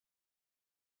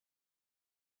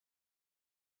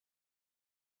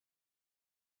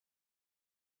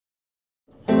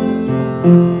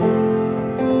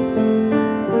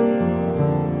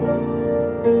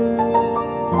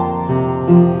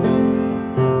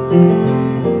A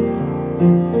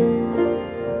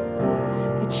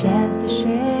chance to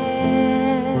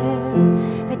share,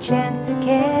 a chance to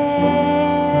care,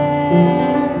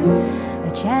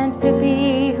 a chance to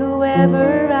be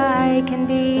whoever I can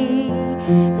be.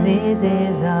 This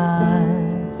is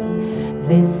us,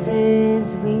 this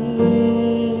is we.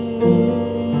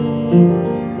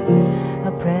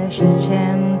 A precious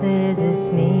gem, this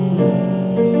is me.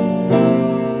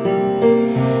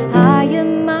 I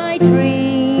am my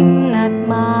dream, not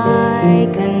my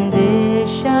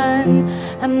condition.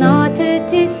 I'm not a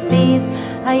disease,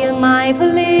 I am my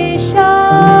volition.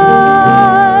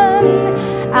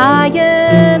 I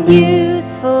am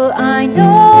useful, I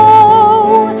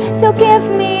know, so give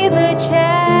me the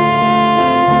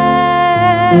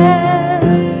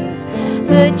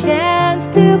chance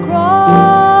to grow.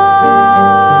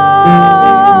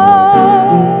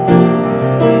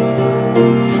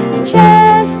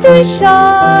 To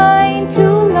shine, to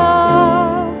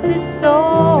love, to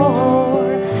soar.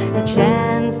 A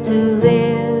chance to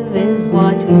live is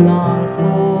what we long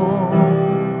for.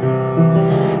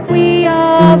 We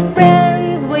are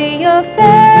friends, we are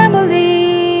family.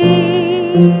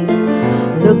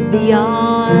 Look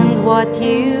beyond what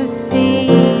you see.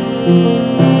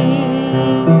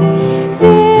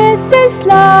 This is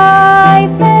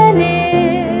life and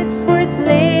it's worth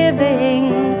living.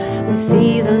 We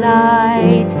see the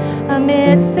light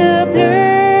amidst the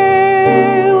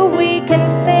blue. We can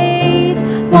face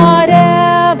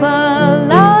whatever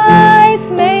life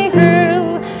may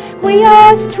hurl. We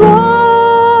are strong.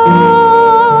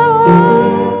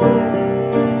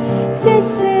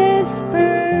 This is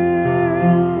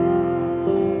Pearl.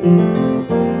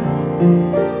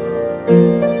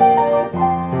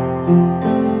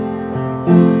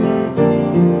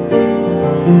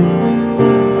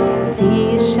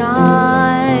 See you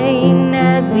shine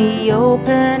as we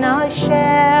open our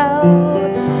shell.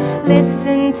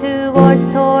 Listen to our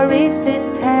stories to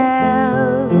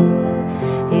tell.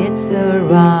 It's a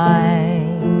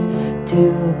right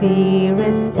to be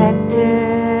respected,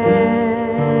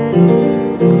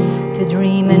 to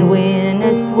dream and win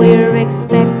as we're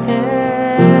expected.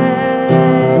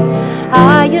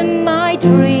 I am my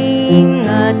dream,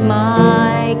 not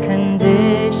my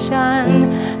condition.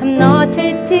 I'm not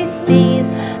a disease,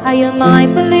 I am my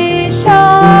volition.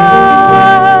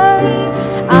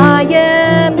 I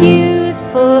am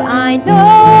useful, I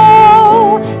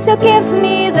know, so give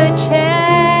me the chance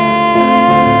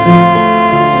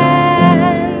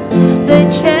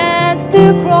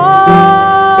to grow.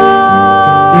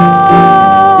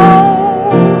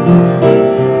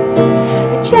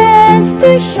 A chance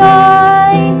to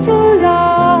shine, to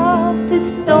love, to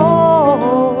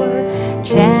soar.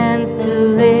 Chance to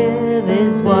live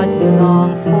is what we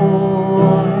long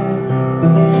for.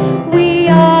 We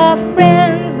are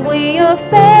friends, we are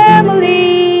family.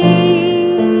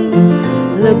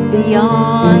 Look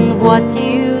beyond what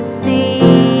you see.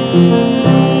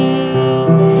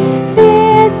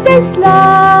 This is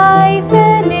life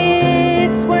and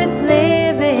it's worth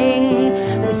living.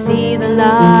 We see the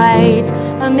light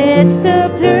amidst the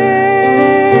blur.